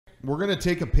We're gonna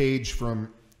take a page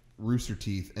from Rooster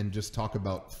Teeth and just talk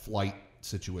about flight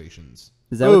situations.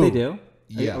 Is that what they do?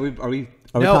 Yeah. Are we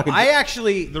No, talking? I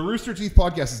actually. The Rooster Teeth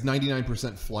podcast is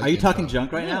 99% flight. Are you info. talking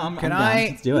junk right now? I'm Can down.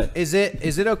 Let's do it. Is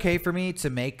it okay for me to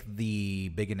make the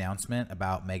big announcement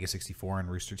about Mega64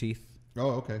 and Rooster Teeth?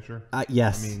 Oh, okay, sure.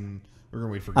 Yes. I mean, we're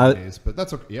gonna wait for days, but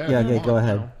that's okay. Yeah, go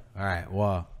ahead. All right.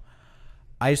 Well,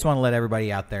 I just want to let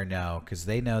everybody out there know because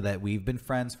they know that we've been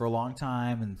friends for a long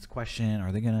time, and it's a question: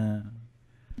 are they gonna,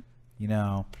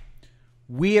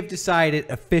 we have decided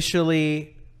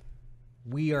officially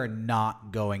we are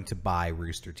not going to buy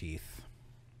Rooster Teeth.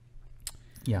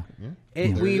 Yeah.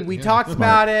 We talked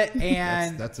about it,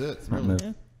 and that's it.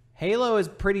 Really. Halo is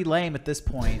pretty lame at this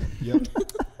point. Yep.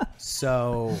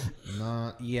 So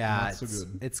not so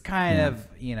good. It's kind of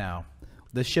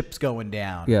the ship's going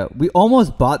down. Yeah, we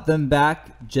almost bought them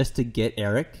back just to get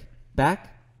Eric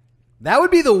back. That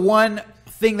would be the one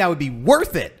thing that would be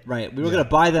worth it. Right. We were going to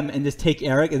buy them and just take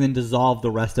Eric and then dissolve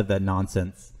the rest of that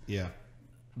nonsense. Yeah.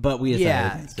 But we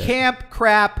decided instead. Camp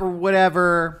crap or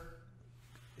whatever.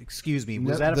 Excuse me.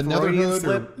 Was that a Freudian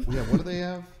slip? Yeah, what do they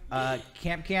have?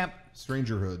 Camp.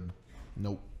 Strangerhood.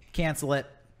 Nope. Cancel it.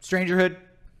 Strangerhood.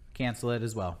 Cancel it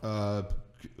as well.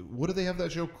 What do they have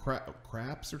that show?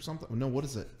 Craps or something? No, what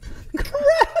is it?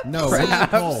 Crabs. No, what is it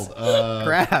called?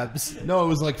 Crabs. No, it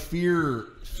was like fear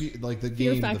like the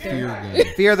game, the fear game.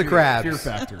 Fear the Crabs. Fear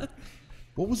Factor.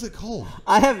 What was it called?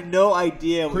 I have no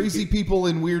idea. Crazy people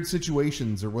in weird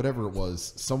situations or whatever it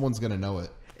was. Someone's going to know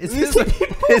it. Is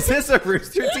this a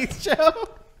Rooster Teeth show?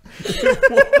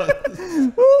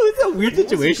 Ooh, it's a weird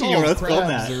situation. Let's film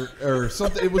that or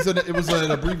something. It was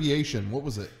an abbreviation. What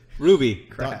was it? Ruby.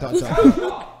 What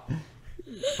the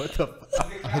fuck?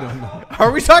 I don't know.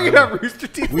 Are we talking about Rooster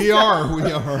Teeth? We are.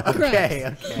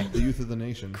 Okay. The youth of the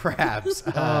nation. Crabs.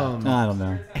 I don't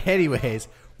know. Anyways,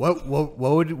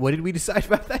 what did we decide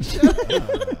about that show?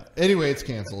 Anyway, it's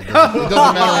canceled. It doesn't matter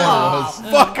what it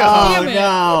was. Fuck off. Oh,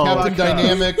 no. Captain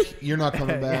Dynamic, you're not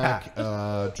coming back.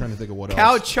 Trying to think of what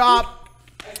Cow else. Chop.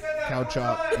 Cow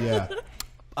Chop. Yeah.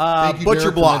 Thank you, Butcher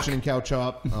Derrick, Block. for mentioning Cow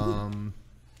Chop.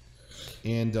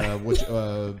 And which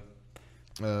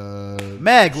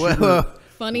Meg.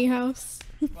 Funny House.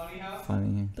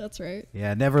 Funny. That's right.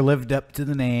 Yeah, never lived up to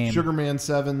the name. Sugarman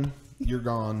 7, you're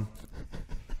gone.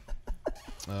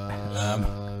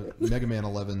 Mega Man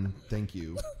 11, thank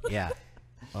you. Yeah.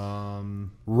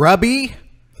 Rub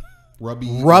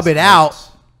Rub it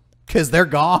out because they're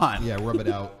gone. Yeah, rub it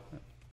out.